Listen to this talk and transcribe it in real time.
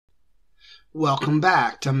Welcome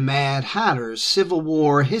back to Mad Hatter's Civil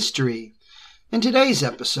War History. In today's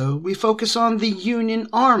episode, we focus on the Union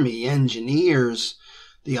Army Engineers.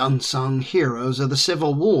 The unsung heroes of the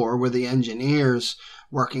Civil War were the engineers.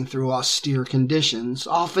 Working through austere conditions,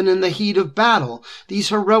 often in the heat of battle, these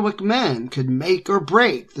heroic men could make or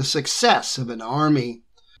break the success of an army.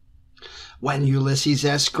 When Ulysses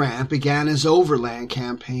S. Grant began his Overland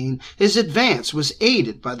Campaign, his advance was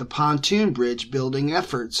aided by the pontoon bridge building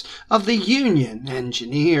efforts of the Union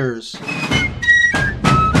Engineers.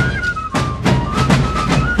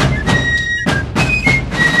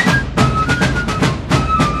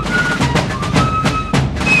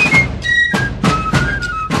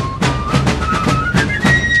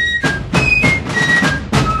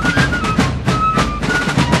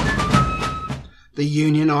 The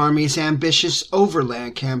Union Army's ambitious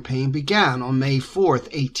Overland Campaign began on May 4,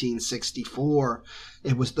 1864.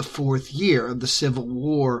 It was the fourth year of the Civil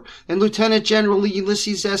War, and Lieutenant General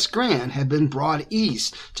Ulysses S. Grant had been brought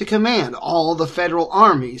east to command all the Federal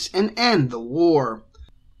armies and end the war.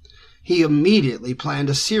 He immediately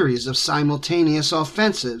planned a series of simultaneous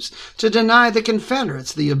offensives to deny the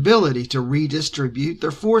Confederates the ability to redistribute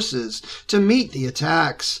their forces to meet the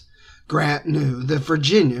attacks. Grant knew that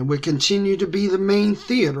Virginia would continue to be the main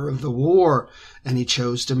theater of the war, and he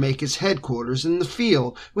chose to make his headquarters in the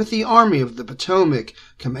field with the Army of the Potomac,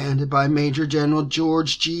 commanded by Major General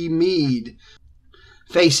George G. Meade.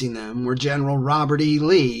 Facing them were General Robert E.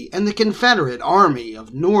 Lee and the Confederate Army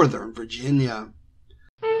of Northern Virginia.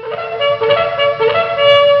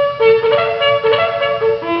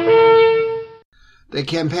 The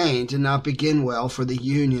campaign did not begin well for the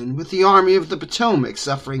Union, with the Army of the Potomac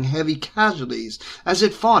suffering heavy casualties as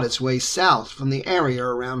it fought its way south from the area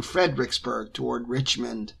around Fredericksburg toward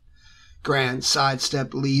Richmond. Grant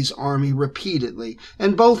sidestepped Lee's army repeatedly,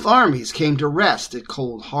 and both armies came to rest at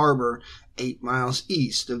Cold Harbor, 8 miles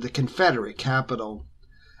east of the Confederate capital.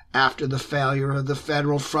 After the failure of the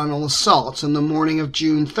Federal frontal assaults on the morning of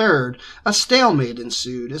June 3rd, a stalemate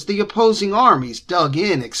ensued as the opposing armies dug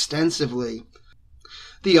in extensively.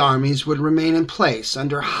 The armies would remain in place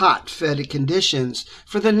under hot, fetid conditions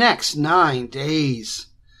for the next 9 days.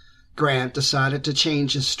 Grant decided to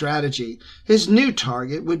change his strategy. His new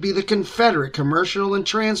target would be the Confederate commercial and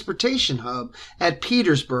transportation hub at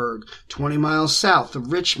Petersburg, 20 miles south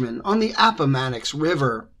of Richmond on the Appomattox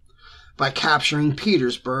River. By capturing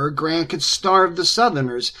Petersburg, Grant could starve the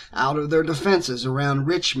Southerners out of their defenses around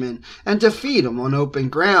Richmond and defeat them on open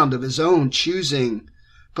ground of his own choosing.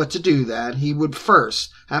 But to do that, he would first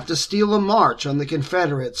have to steal a march on the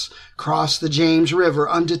Confederates, cross the James River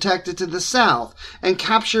undetected to the south, and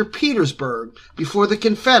capture Petersburg before the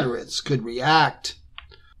Confederates could react.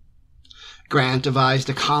 Grant devised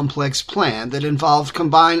a complex plan that involved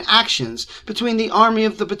combined actions between the Army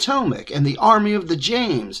of the Potomac and the Army of the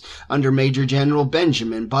James under Major General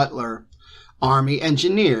Benjamin Butler. Army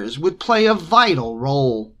engineers would play a vital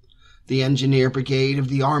role. The Engineer Brigade of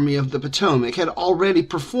the Army of the Potomac had already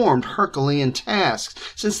performed Herculean tasks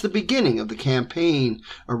since the beginning of the campaign,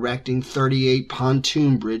 erecting 38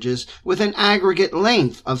 pontoon bridges with an aggregate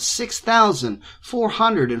length of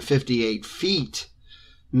 6,458 feet.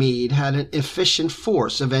 Meade had an efficient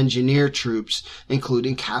force of engineer troops,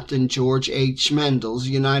 including Captain George H. Mendel's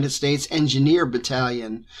United States Engineer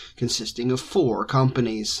Battalion, consisting of 4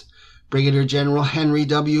 companies. Brigadier General Henry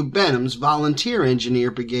W. Benham's Volunteer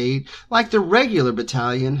Engineer Brigade, like the regular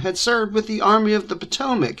battalion, had served with the Army of the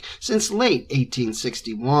Potomac since late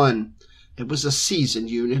 1861. It was a seasoned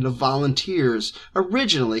unit of volunteers,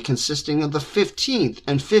 originally consisting of the 15th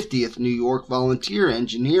and 50th New York Volunteer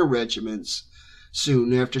Engineer Regiments.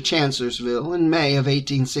 Soon after Chancellorsville, in May of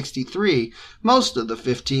 1863, most of the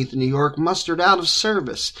 15th New York mustered out of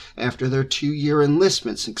service after their 2-year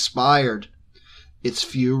enlistments expired. Its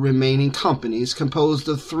few remaining companies, composed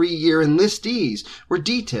of 3-year enlistees, were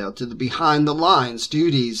detailed to the behind-the-lines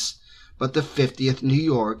duties. But the 50th New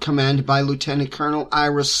York, commanded by Lieutenant Colonel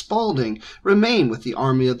Ira Spaulding, remained with the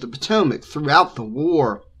Army of the Potomac throughout the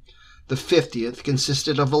war. The 50th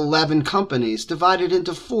consisted of 11 companies divided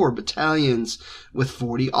into 4 battalions, with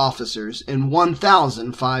 40 officers and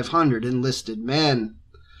 1,500 enlisted men.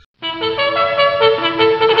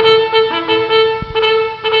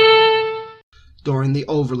 During the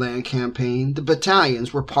Overland Campaign, the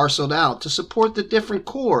battalions were parceled out to support the different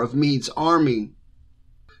corps of Meade's army.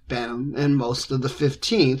 Benham and most of the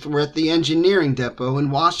 15th were at the engineering depot in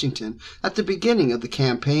Washington at the beginning of the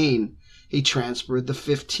campaign. He transferred the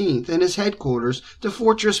 15th and his headquarters to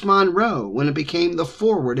Fortress Monroe when it became the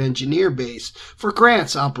forward engineer base for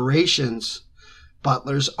Grant's operations.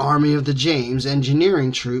 Butler's Army of the James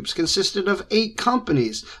engineering troops consisted of 8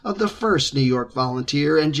 companies of the 1st New York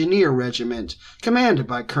Volunteer Engineer Regiment, commanded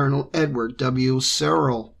by Colonel Edward W.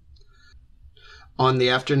 Searle. On the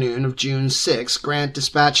afternoon of June 6, Grant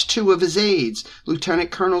dispatched 2 of his aides,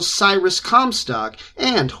 Lieutenant Colonels Cyrus Comstock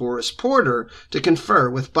and Horace Porter, to confer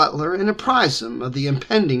with Butler and apprise him of the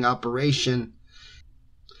impending operation.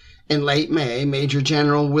 In late May, Major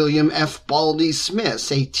General William F. Baldy Smith's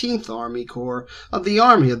 18th Army Corps of the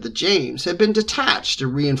Army of the James had been detached to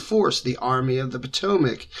reinforce the Army of the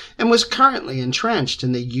Potomac and was currently entrenched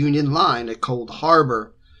in the Union line at Cold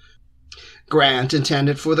Harbor. Grant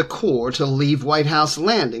intended for the Corps to leave White House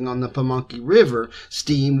Landing on the Pamunkey River,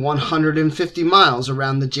 steam 150 miles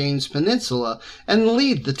around the James Peninsula, and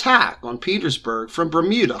lead the attack on Petersburg from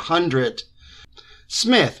Bermuda Hundred.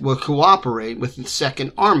 Smith would cooperate with the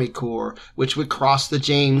 2nd Army Corps, which would cross the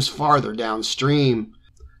James farther downstream.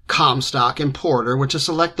 Comstock and Porter were to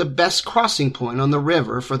select the best crossing point on the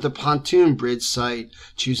river for the pontoon bridge site,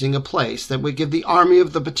 choosing a place that would give the Army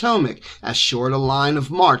of the Potomac as short a line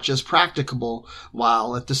of march as practicable,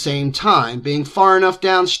 while at the same time being far enough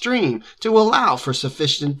downstream to allow for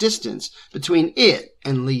sufficient distance between it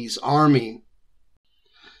and Lee's army.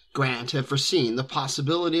 Grant had foreseen the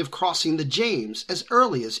possibility of crossing the James as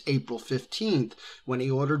early as April 15th, when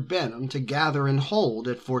he ordered Benham to gather and hold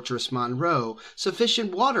at Fortress Monroe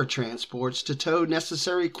sufficient water transports to tow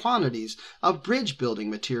necessary quantities of bridge-building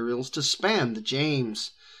materials to span the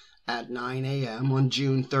James. At 9 a.m. on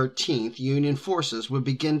June 13th, Union forces would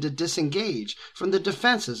begin to disengage from the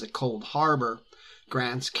defenses at Cold Harbor.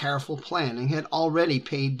 Grant's careful planning had already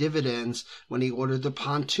paid dividends when he ordered the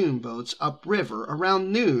pontoon boats upriver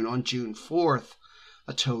around noon on June 4th.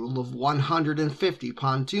 A total of 150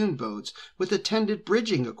 pontoon boats with attendant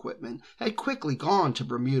bridging equipment had quickly gone to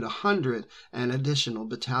Bermuda Hundred, and additional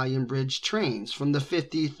battalion bridge trains from the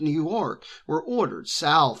 50th New York were ordered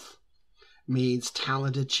south. Meade's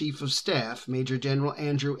talented Chief of Staff, Major General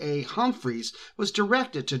Andrew A. Humphreys, was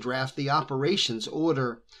directed to draft the operations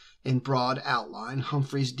order. In broad outline,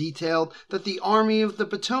 Humphreys detailed that the Army of the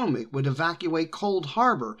Potomac would evacuate Cold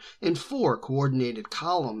Harbor in 4 coordinated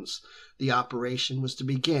columns. The operation was to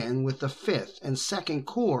begin with the 5th and 2nd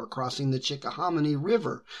Corps crossing the Chickahominy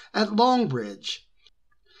River at Long Bridge.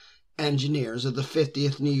 Engineers of the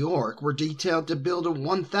 50th New York were detailed to build a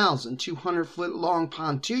 1,200-foot-long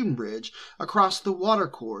pontoon bridge across the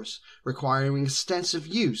watercourse, requiring extensive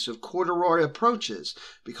use of corduroy approaches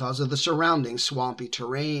because of the surrounding swampy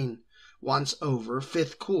terrain. Once over,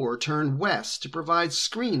 5th Corps turned west to provide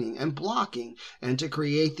screening and blocking and to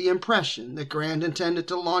create the impression that Grant intended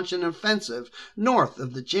to launch an offensive north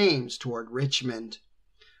of the James toward Richmond.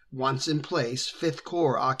 Once in place, 5th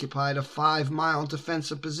Corps occupied a 5-mile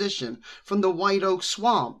defensive position from the White Oak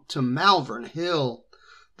Swamp to Malvern Hill.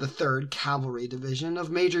 The 3rd Cavalry Division of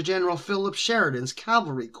Major General Philip Sheridan's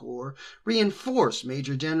Cavalry Corps reinforced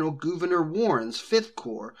Major General Gouverneur Warren's 5th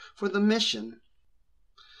Corps for the mission.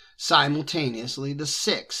 Simultaneously, the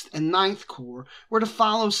 6th and 9th Corps were to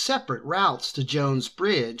follow separate routes to Jones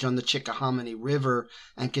Bridge on the Chickahominy River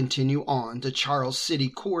and continue on to Charles City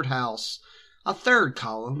Courthouse. A 3rd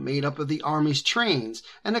column, made up of the Army's trains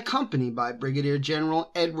and accompanied by Brigadier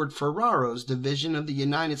General Edward Ferraro's division of the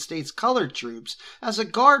United States Colored Troops as a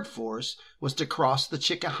guard force, was to cross the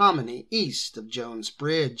Chickahominy east of Jones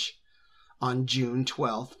Bridge. On June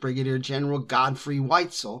 12th, Brigadier General Godfrey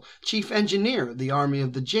Weitzel, Chief Engineer of the Army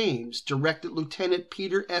of the James, directed Lieutenant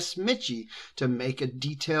Peter S. Mitchie to make a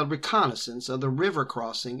detailed reconnaissance of the river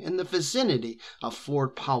crossing in the vicinity of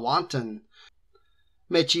Fort Powhatan.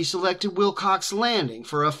 Mitchie selected Wilcox Landing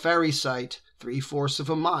for a ferry site, 3/4 of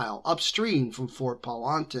a mile upstream from Fort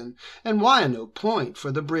Powhatan, and Wyandotte Point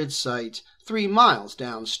for the bridge site, 3 miles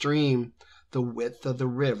downstream. The width of the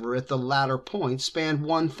river at the latter point spanned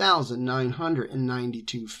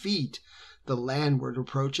 1,992 feet. The landward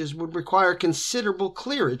approaches would require considerable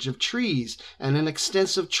clearage of trees and an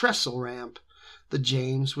extensive trestle ramp. The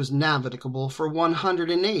James was navigable for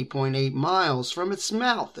 108.8 miles from its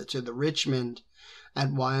mouth to the Richmond.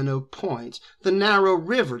 At Wyandotte Point, the narrow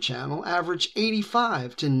river channel averaged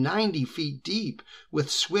 85 to 90 feet deep, with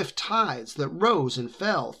swift tides that rose and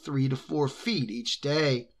fell 3 to 4 feet each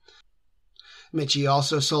day. Mitchie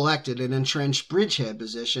also selected an entrenched bridgehead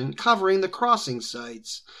position covering the crossing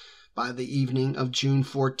sites. By the evening of June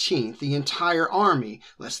 14th, the entire Army,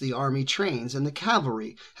 less the Army trains and the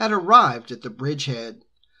cavalry, had arrived at the bridgehead.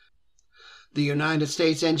 The United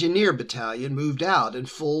States Engineer Battalion moved out in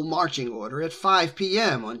full marching order at 5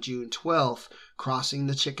 p.m. on June 12th, crossing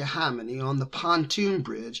the Chickahominy on the pontoon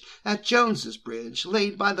bridge at Jones's Bridge,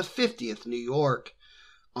 laid by the 50th New York.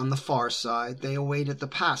 On the far side, they awaited the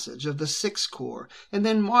passage of the Sixth Corps and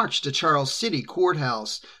then marched to Charles City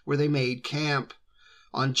Courthouse, where they made camp.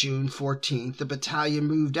 On June 14th, the battalion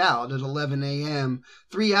moved out at 11 a.m.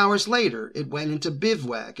 3 hours later, it went into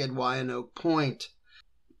bivouac at Wyandotte Point.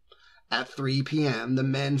 At 3 p.m., the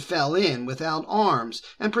men fell in without arms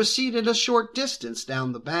and proceeded a short distance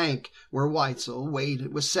down the bank, where Weitzel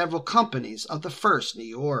waited with several companies of the 1st New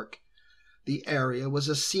York. The area was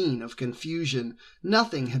a scene of confusion.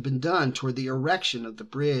 Nothing had been done toward the erection of the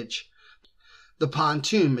bridge. The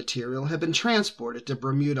pontoon material had been transported to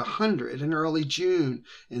Bermuda Hundred in early June,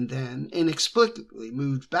 and then inexplicably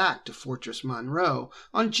moved back to Fortress Monroe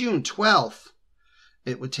on June 12th.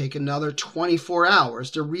 It would take another 24 hours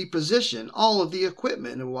to reposition all of the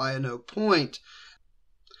equipment at Wyandotte Point.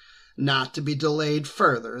 Not to be delayed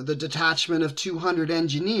further, the detachment of 200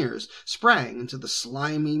 engineers sprang into the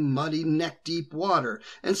slimy, muddy, neck-deep water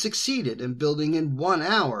and succeeded in building in 1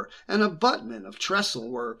 hour an abutment of trestle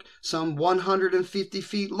work some 150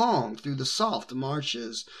 feet long through the soft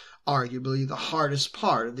marshes, arguably the hardest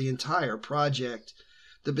part of the entire project.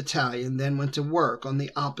 The battalion then went to work on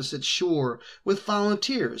the opposite shore, with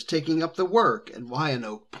volunteers taking up the work at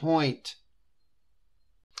Wyandotte Point.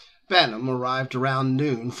 Benham arrived around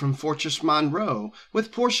noon from Fortress Monroe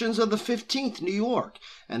with portions of the 15th New York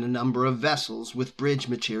and a number of vessels with bridge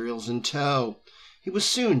materials in tow. He was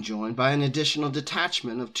soon joined by an additional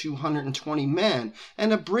detachment of 220 men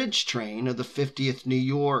and a bridge train of the 50th New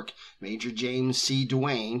York. Major James C.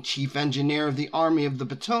 Duane, chief engineer of the Army of the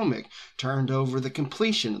Potomac, turned over the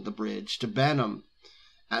completion of the bridge to Benham.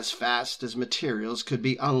 As fast as materials could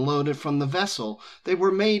be unloaded from the vessel, they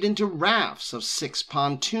were made into rafts of 6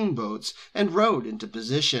 pontoon boats and rowed into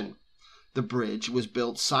position. The bridge was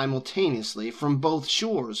built simultaneously from both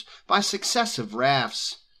shores by successive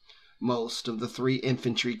rafts. Most of the 3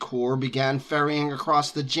 infantry corps began ferrying across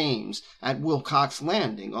the James at Wilcox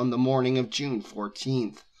Landing on the morning of June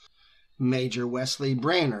 14th. Major Wesley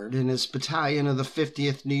Brainerd and his battalion of the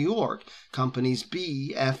 50th New York, Companies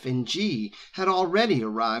B, F, and G, had already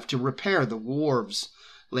arrived to repair the wharves.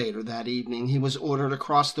 Later that evening he was ordered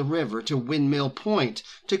across the river to Windmill Point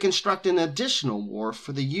to construct an additional wharf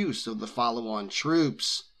for the use of the follow-on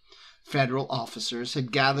troops. Federal officers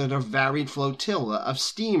had gathered a varied flotilla of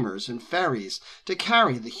steamers and ferries to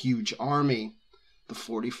carry the huge army. The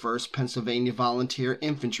 41st Pennsylvania Volunteer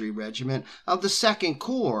Infantry Regiment of the 2nd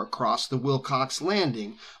Corps crossed the Wilcox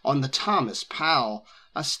Landing on the Thomas Powell,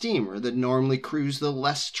 a steamer that normally cruised the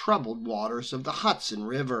less troubled waters of the Hudson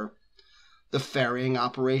River. The ferrying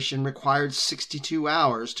operation required 62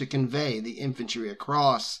 hours to convey the infantry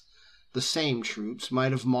across. The same troops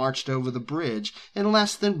might have marched over the bridge in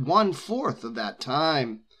less than 1/4 of that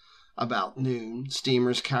time. About noon,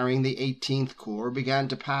 steamers carrying the 18th Corps began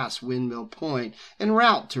to pass Windmill Point en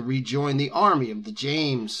route to rejoin the Army of the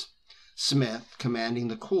James. Smith, commanding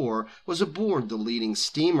the corps, was aboard the leading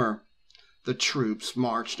steamer. The troops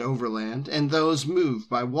marched overland, and those moved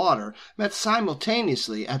by water met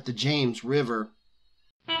simultaneously at the James River.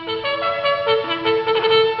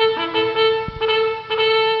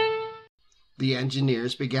 The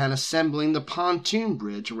engineers began assembling the pontoon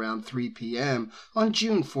bridge around 3 p.m. on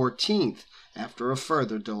June 14th, after a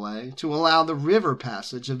further delay to allow the river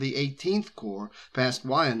passage of the 18th Corps past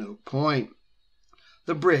Wyandotte Point.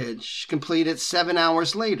 The bridge, completed 7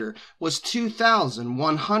 hours later, was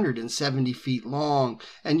 2,170 feet long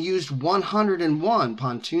and used 101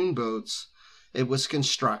 pontoon boats. It was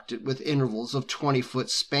constructed with intervals of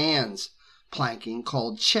 20-foot spans, planking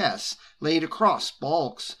called chess laid across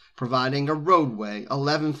bulks, providing a roadway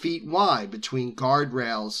 11 feet wide between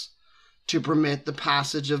guardrails. To permit the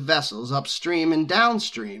passage of vessels upstream and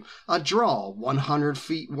downstream, a draw 100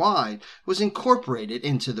 feet wide was incorporated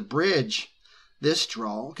into the bridge. This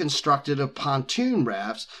draw, constructed of pontoon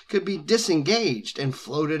rafts, could be disengaged and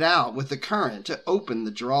floated out with the current to open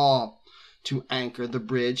the draw. To anchor the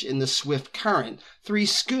bridge in the swift current, 3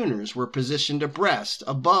 schooners were positioned abreast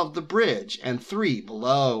above the bridge and 3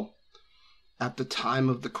 below. At the time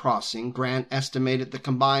of the crossing, Grant estimated the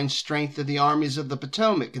combined strength of the armies of the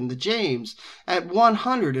Potomac and the James at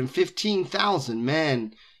 115,000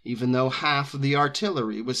 men, even though half of the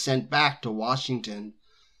artillery was sent back to Washington.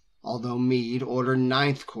 Although Meade ordered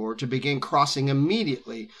 9th Corps to begin crossing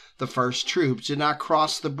immediately, the first troops did not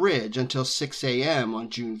cross the bridge until 6 a.m.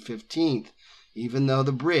 on June 15th, even though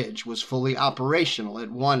the bridge was fully operational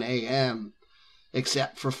at 1 a.m.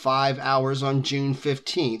 Except for 5 hours on June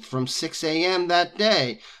 15th, from 6 a.m. that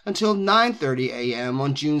day until 9:30 a.m.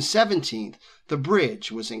 on June 17th, the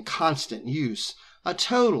bridge was in constant use, a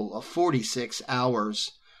total of 46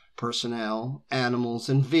 hours. Personnel, animals,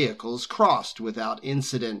 and vehicles crossed without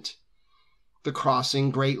incident. The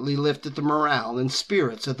crossing greatly lifted the morale and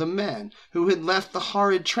spirits of the men who had left the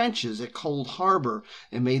horrid trenches at Cold Harbor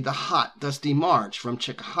and made the hot, dusty march from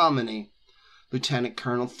Chickahominy. Lieutenant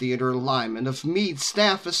Colonel Theodore Lyman of Meade's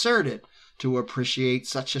staff asserted, to appreciate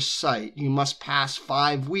such a sight you must pass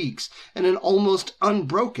 5 weeks in an almost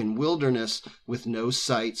unbroken wilderness, with no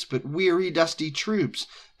sights but weary, dusty troops,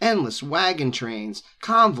 endless wagon trains,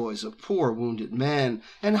 convoys of poor wounded men,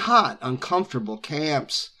 and hot, uncomfortable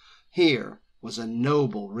camps. Here was a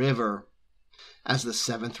noble river. As the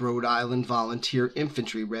 7th Rhode Island Volunteer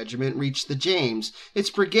Infantry Regiment reached the James, its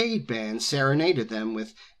brigade band serenaded them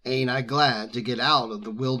with "Ain't I Glad to Get Out of the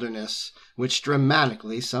Wilderness," which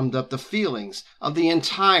dramatically summed up the feelings of the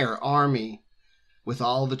entire army. With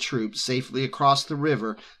all the troops safely across the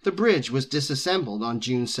river, the bridge was disassembled on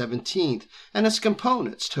June 17th, and its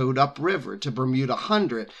components towed upriver to Bermuda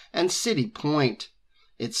Hundred and City Point.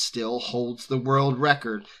 It still holds the world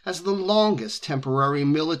record as the longest temporary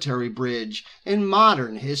military bridge in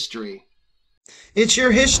modern history. It's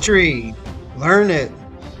your history. Learn it,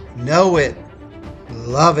 know it,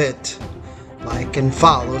 love it. Like and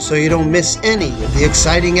follow so you don't miss any of the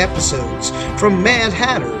exciting episodes from Mad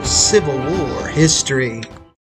Hatter's Civil War history.